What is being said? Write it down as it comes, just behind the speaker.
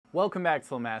Welcome back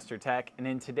to Master Tech, and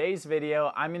in today's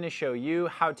video I'm going to show you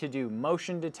how to do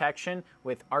motion detection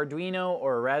with Arduino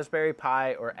or a Raspberry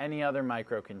Pi or any other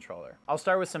microcontroller. I'll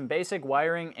start with some basic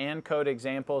wiring and code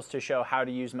examples to show how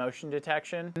to use motion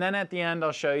detection, and then at the end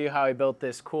I'll show you how I built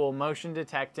this cool motion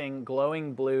detecting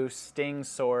glowing blue Sting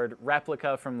sword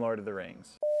replica from Lord of the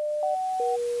Rings.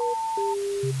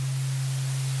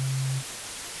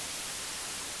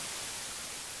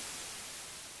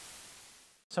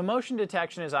 So motion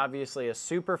detection is obviously a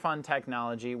super fun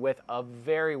technology with a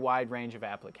very wide range of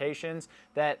applications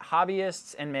that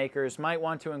hobbyists and makers might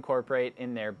want to incorporate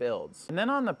in their builds. And then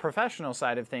on the professional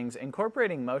side of things,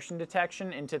 incorporating motion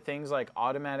detection into things like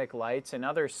automatic lights and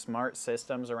other smart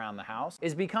systems around the house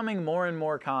is becoming more and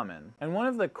more common. And one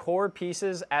of the core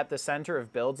pieces at the center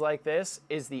of builds like this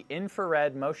is the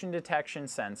infrared motion detection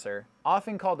sensor,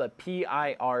 often called a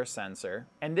PIR sensor,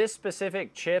 and this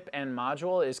specific chip and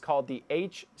module is called the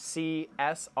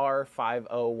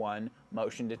HCSR501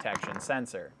 motion detection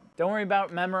sensor. Don't worry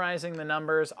about memorizing the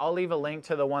numbers. I'll leave a link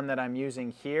to the one that I'm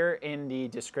using here in the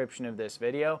description of this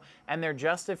video, and they're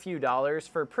just a few dollars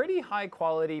for pretty high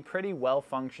quality, pretty well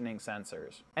functioning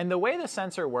sensors. And the way the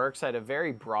sensor works at a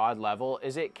very broad level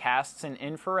is it casts an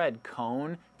infrared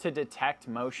cone to detect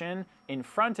motion in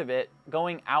front of it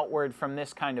going outward from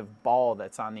this kind of ball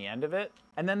that's on the end of it.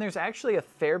 And then there's actually a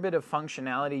fair bit of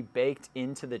functionality baked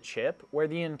into the chip where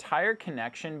the entire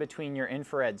connection between your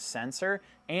infrared sensor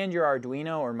and your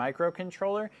Arduino or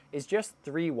microcontroller is just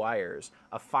 3 wires,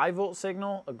 a 5-volt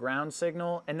signal, a ground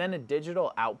signal, and then a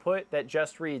digital output that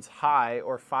just reads high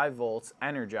or 5 volts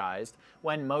energized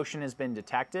when motion has been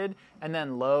detected, and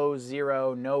then low,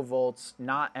 0, no volts,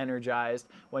 not energized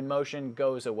when motion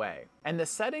goes away. And the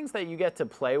settings that you get to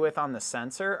play with on the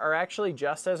sensor are actually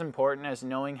just as important as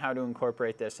knowing how to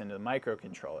incorporate this into the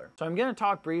microcontroller. So I'm going to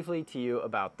talk briefly to you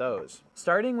about those.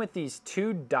 Starting with these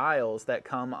 2 dials that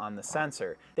come on the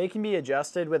sensor. They can be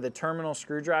adjusted with a terminal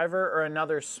screwdriver or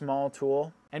another small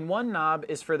tool. And one knob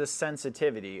is for the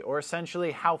sensitivity, or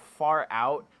essentially how far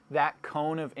out that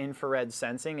cone of infrared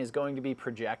sensing is going to be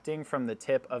projecting from the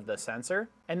tip of the sensor.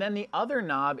 And then the other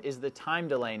knob is the time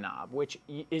delay knob, which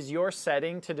is your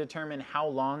setting to determine how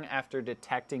long after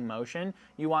detecting motion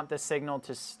you want the signal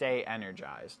to stay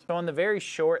energized. So on the very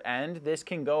short end, this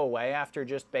can go away after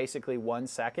just basically 1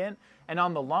 second, and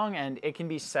on the long end, it can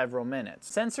be several minutes.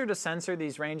 Sensor to sensor,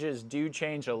 these ranges do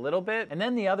change a little bit. And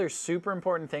then the other super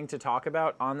important thing to talk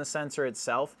about on the sensor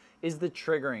itself is the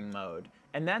triggering mode.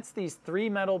 And that's these 3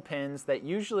 metal pins that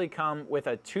usually come with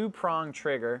a 2-prong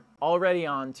trigger already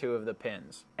on 2 of the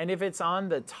pins. And if it's on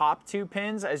the top 2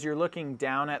 pins as you're looking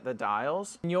down at the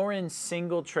dials, you're in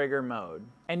single trigger mode.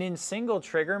 And in single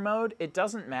trigger mode, it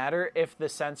doesn't matter if the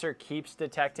sensor keeps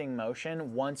detecting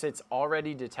motion once it's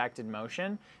already detected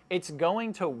motion. It's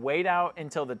going to wait out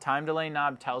until the time delay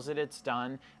knob tells it it's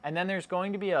done, and then there's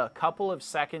going to be a couple of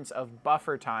seconds of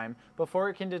buffer time before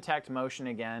it can detect motion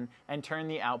again and turn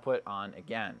the output on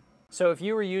again. So if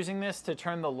you were using this to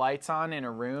turn the lights on in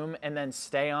a room and then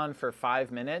stay on for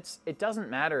 5 minutes, it doesn't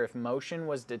matter if motion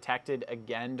was detected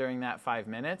again during that 5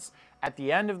 minutes. At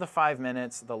the end of the 5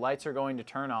 minutes, the lights are going to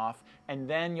turn off, and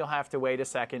then you'll have to wait a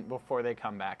second before they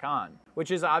come back on, which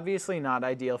is obviously not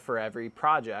ideal for every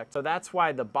project. So that's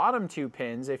why the bottom 2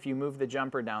 pins, if you move the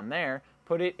jumper down there,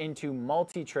 put it into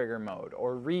multi-trigger mode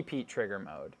or repeat trigger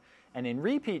mode. And in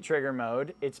repeat trigger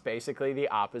mode, it's basically the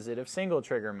opposite of single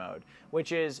trigger mode,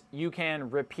 which is you can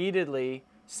repeatedly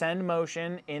send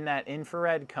motion in that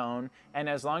infrared cone, and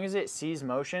as long as it sees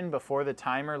motion before the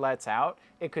timer lets out,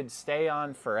 it could stay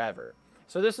on forever.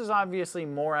 So this is obviously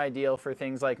more ideal for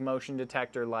things like motion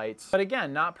detector lights, but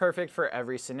again, not perfect for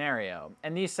every scenario.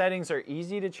 And these settings are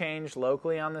easy to change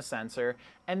locally on the sensor,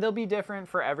 and they'll be different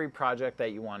for every project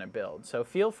that you want to build. So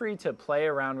feel free to play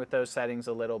around with those settings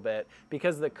a little bit,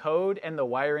 because the code and the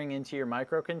wiring into your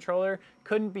microcontroller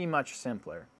couldn't be much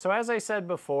simpler. So as I said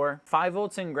before, 5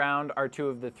 volts and ground are 2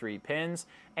 of the 3 pins,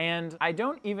 and I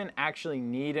don't even actually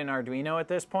need an Arduino at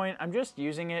this point. I'm just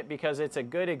using it because it's a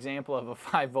good example of a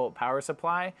 5-volt power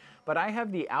supply, but I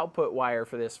have the output wire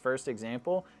for this first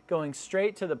example going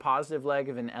straight to the positive leg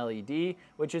of an LED,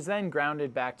 which is then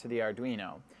grounded back to the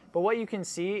Arduino. But what you can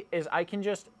see is I can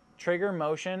just trigger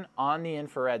motion on the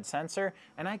infrared sensor,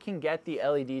 and I can get the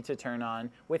LED to turn on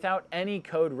without any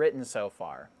code written so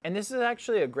far. And this is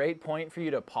actually a great point for you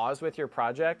to pause with your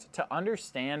project to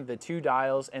understand the 2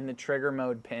 dials and the trigger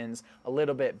mode pins a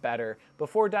little bit better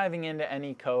before diving into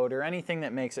any code or anything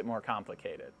that makes it more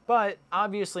complicated. But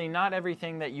obviously not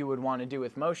everything that you would want to do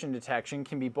with motion detection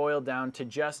can be boiled down to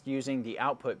just using the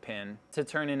output pin to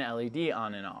turn an LED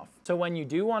on and off. So when you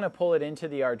do want to pull it into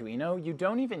the Arduino, you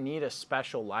don't even need a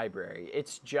special library. library.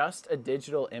 It's just a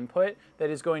digital input that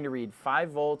is going to read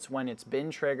 5 volts when it's been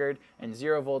triggered and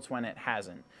 0 volts when it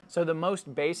hasn't. So the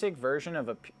most basic version of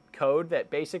a code that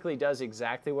basically does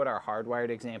exactly what our hardwired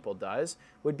example does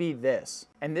would be this.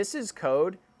 And this is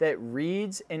code that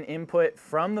reads an input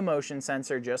from the motion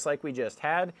sensor just like we just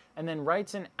had, and then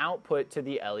writes an output to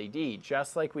the LED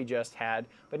just like we just had,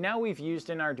 but now we've used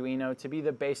an Arduino to be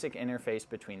the basic interface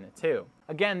between the two.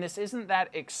 Again, this isn't that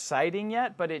exciting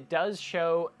yet, but it does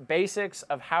show basics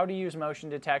of how to use motion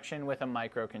detection with a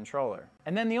microcontroller.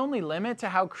 And then the only limit to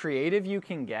how creative you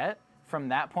can get from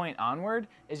that point onward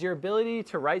is your ability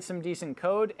to write some decent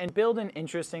code and build an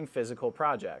interesting physical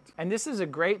project. And this is a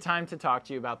great time to talk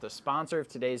to you about the sponsor of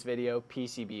today's video,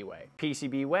 PCBWay.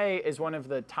 PCBWay is one of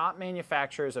the top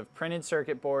manufacturers of printed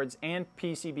circuit boards and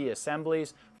PCB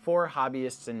assemblies for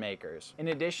hobbyists and makers. In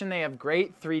addition, they have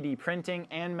great 3D printing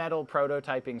and metal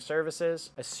prototyping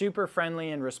services, a super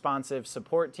friendly and responsive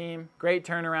support team, great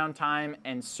turnaround time,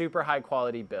 and super high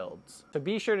quality builds. So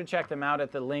be sure to check them out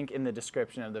at the link in the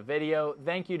description of the video.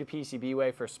 Thank you to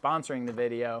PCBWay for sponsoring the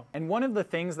video. And one of the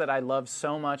things that I love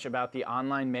so much about the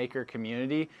online maker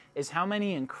community is how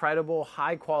many incredible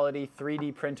high quality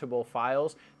 3D printable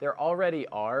files there already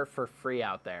are for free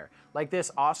out there. Like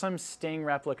this awesome Sting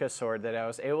replica sword that I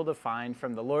was able to find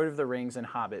from the Lord of the Rings and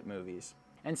Hobbit movies.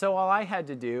 And so all I had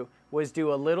to do was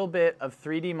do a little bit of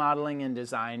 3D modeling and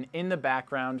design in the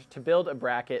background to build a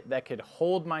bracket that could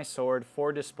hold my sword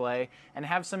for display and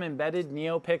have some embedded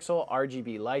NeoPixel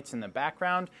RGB lights in the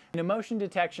background and a motion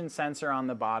detection sensor on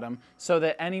the bottom so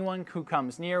that anyone who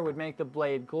comes near would make the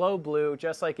blade glow blue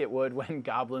just like it would when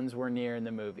goblins were near in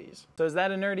the movies. So is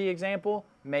that a nerdy example?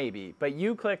 Maybe, but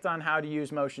you clicked on how to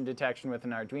use motion detection with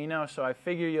an Arduino, so I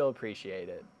figure you'll appreciate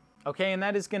it. Okay, and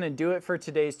that is going to do it for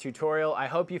today's tutorial. I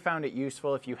hope you found it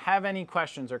useful. If you have any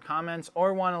questions or comments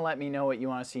or want to let me know what you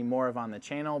want to see more of on the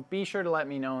channel, be sure to let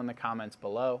me know in the comments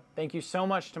below. Thank you so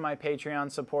much to my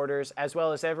Patreon supporters, as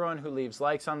well as everyone who leaves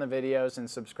likes on the videos and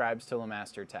subscribes to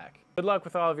LeMaster Tech. Good luck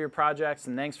with all of your projects,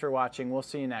 and thanks for watching. We'll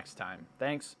see you next time.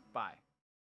 Thanks. Bye.